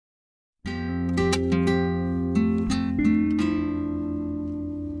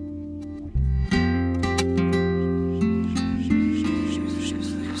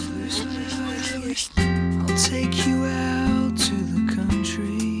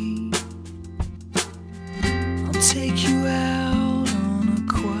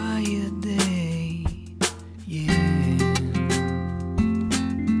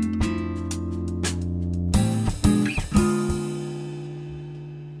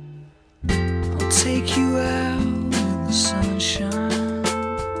take you out in the sunshine,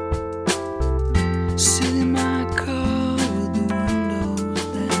 sit in my car with the windows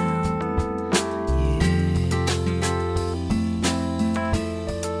down, yeah.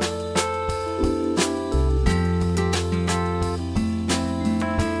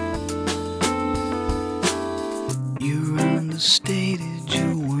 You're understated,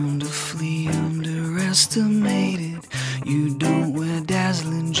 you're wonderfully underestimated. You don't wear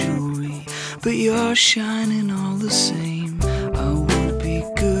dazzling jewelry, but you're shining all the same. I would be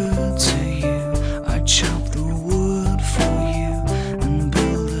good to you, I'd chop the wood for you and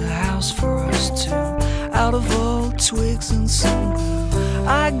build a house for us two, out of old twigs and some glue.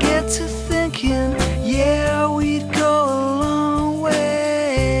 I get to thinking, yeah, we'd go a long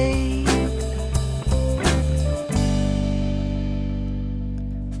way,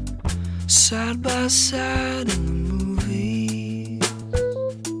 side by side in the movies,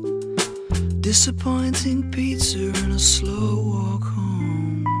 disappointing pizza and a slow walk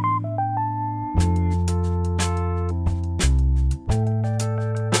home.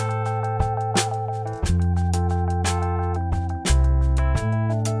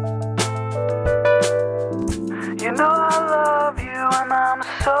 You know I love you and I'm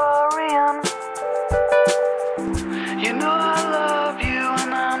sorry, and you know I love you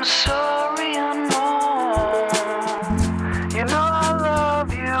and I'm sorry and more. You know I love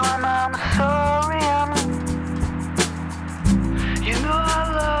you and I'm sorry, and you know I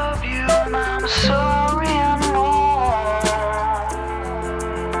love you and I'm sorry and more.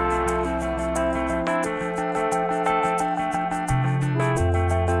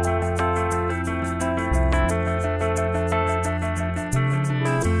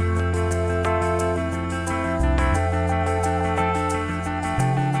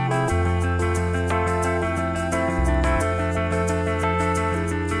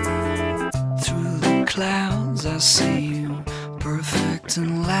 Through the clouds I see you, perfect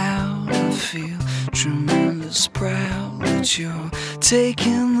and loud. I feel tremendous proud that you're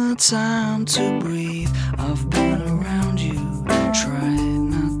taking the time to breathe. I've been around you, tried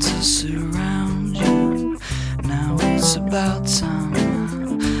not to surround you. Now it's about time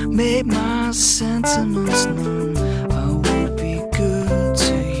I made my sentiments known. I would be good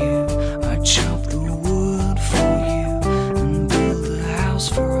to you, I'd chop the wood for you and build a house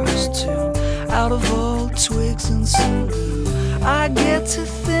for us two, out of old twigs and some glue. I get to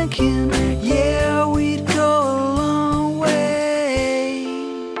thinking, yeah, we'd go a long way,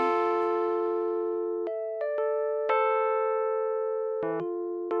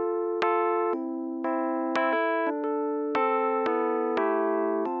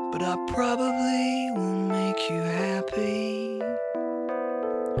 but I probably won't make you happy.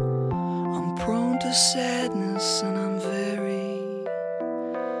 I'm prone to sadness and I'm very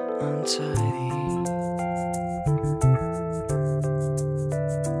untidy.